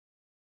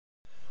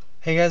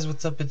Hey guys,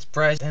 what's up? It's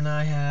Bryce, and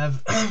I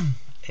have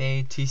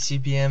a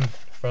TCBM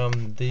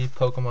from the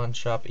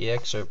PokemonShop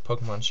EX, or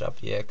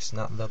PokemonShop EX,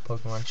 not the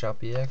PokemonShop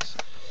EX.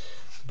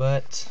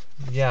 But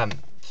yeah,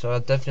 so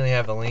I'll definitely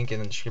have a link in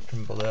the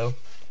description below.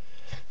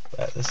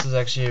 But this is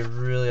actually a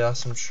really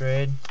awesome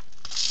trade,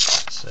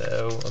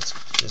 so let's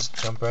just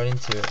jump right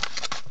into it.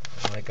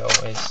 Like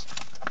always,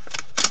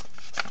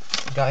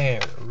 got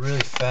here really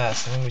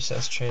fast. I think we set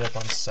this trade up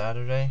on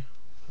Saturday.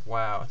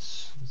 Wow,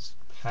 it's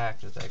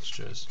packed with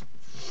extras.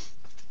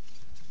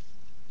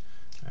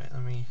 Alright,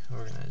 let me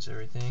organize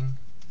everything.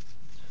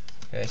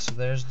 Okay, so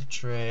there's the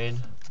trade,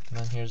 and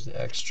then here's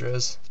the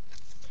extras.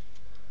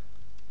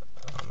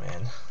 Oh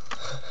man.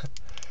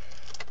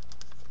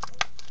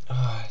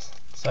 Oh,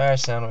 sorry I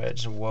sound weird, I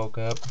just woke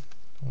up.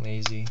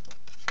 Lazy.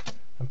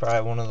 I'm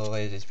probably one of the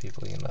laziest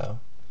people you know.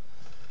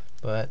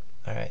 But,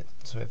 alright,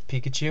 so we have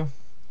Pikachu,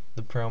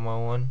 the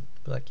promo one,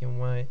 Black and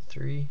White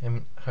 3,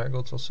 and Heart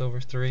Gold Soul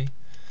Silver 3.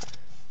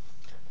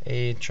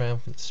 A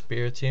Triumphant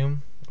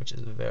Spiritomb, which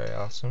is very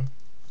awesome.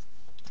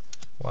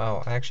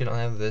 Wow, I actually don't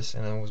have this,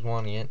 and I was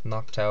wanting it,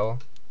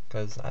 Noctowl,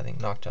 because I think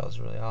Noctowl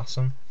is really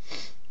awesome.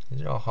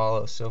 These are all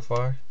hollow so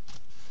far.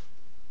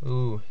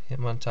 Ooh,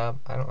 Hitmontop,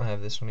 I don't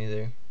have this one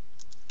either.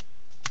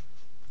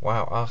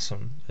 Wow,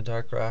 awesome. A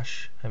Dark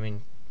Rush,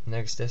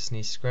 Next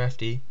Destiny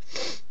Scrafty.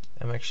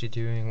 I'm actually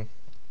doing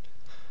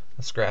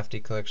a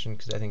Scrafty collection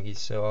because I think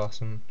he's so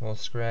awesome. Well,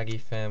 Scraggy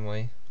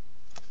family.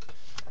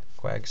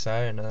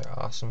 Quagsire, another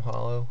awesome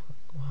hollow.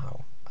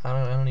 Wow, I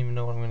don't even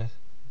know what I'm gonna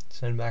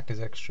send back as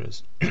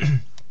extras.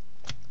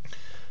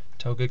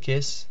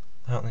 Togekiss,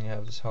 I don't think I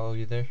have this hollow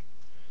either.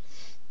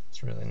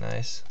 It's really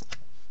nice.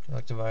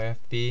 Collective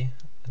IFB,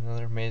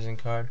 another amazing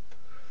card.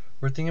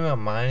 Weird thing about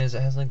mine is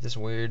it has like this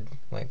weird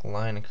like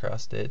line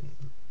across it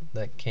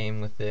that came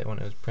with it when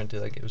it was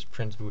printed, like it was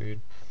printed weird.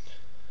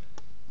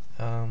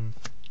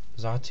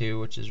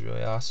 Xatu, which is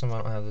really awesome.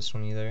 I don't have this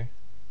one either.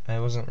 I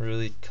wasn't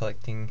really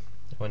collecting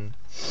when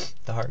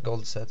the Heart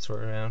Gold sets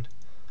were around.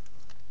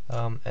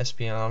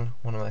 Espeon,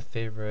 one of my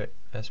favorite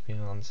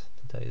Espeons,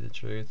 to tell you the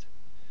truth.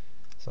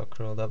 It's all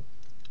curled up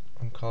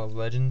on Call of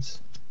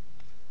Legends.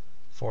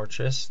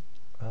 Fortress,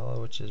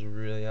 which is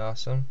really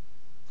awesome.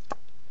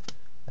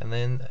 And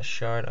then a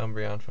Shard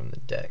Umbreon from the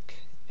deck.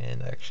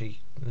 And actually,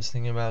 I was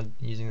thinking about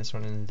using this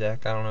one in the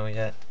deck. I don't know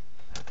yet.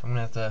 I'm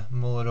gonna have to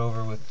mull it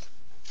over with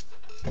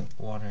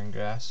Water and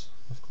Grass,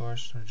 of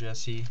course, or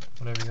Jesse,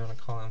 whatever you want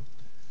to call him.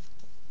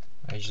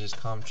 I usually just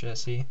call him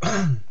Jesse.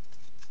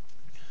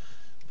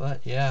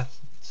 But yeah,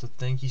 so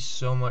thank you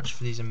so much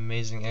for these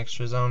amazing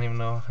extras. I don't even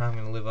know how I'm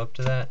gonna live up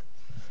to that.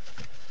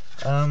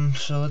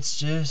 So let's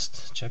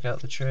just check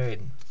out the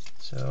trade.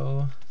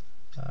 So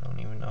I don't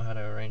even know how to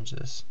arrange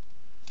this.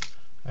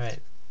 Alright.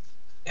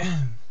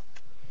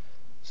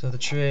 So the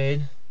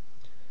trade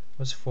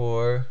was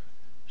for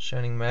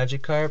Shining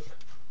Magikarp,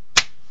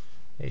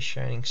 a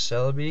Shining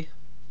Celebi,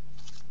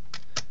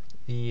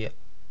 the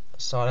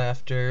sought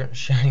after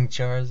Shining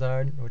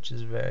Charizard, which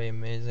is very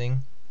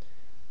amazing.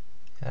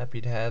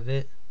 Happy to have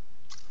it.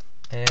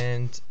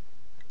 And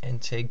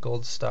Entei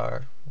Gold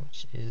Star,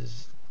 which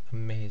is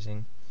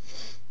amazing.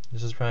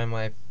 This is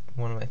probably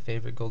one of my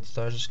favorite Gold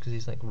Stars just because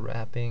he's like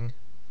rapping.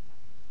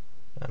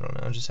 I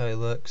don't know, just how he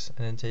looks.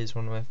 And Entei is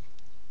one of my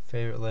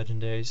favorite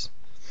legendaries.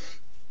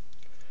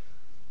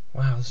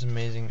 Wow, this is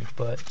amazing.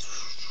 But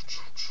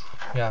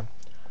yeah,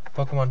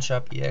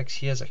 PokemonShop EX,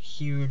 he has a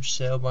huge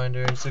sale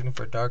binder. He's looking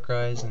for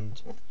Darkrai's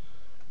and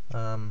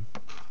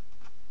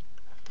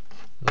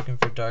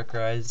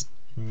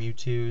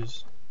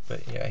Mewtwo's.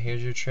 But yeah,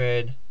 here's your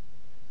trade.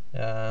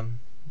 And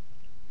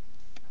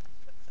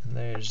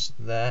there's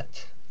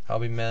that. I'll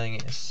be mailing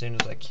it as soon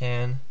as I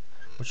can,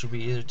 which will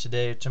be either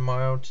today or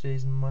tomorrow.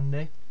 Today's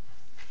Monday.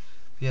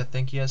 But yeah,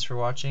 thank you guys for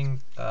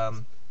watching.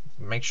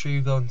 Make sure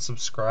you go and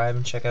subscribe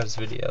and check out his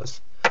videos,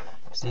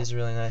 because he's a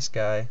really nice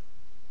guy.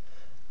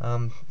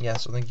 Yeah,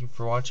 so thank you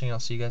for watching. I'll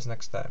see you guys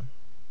next time.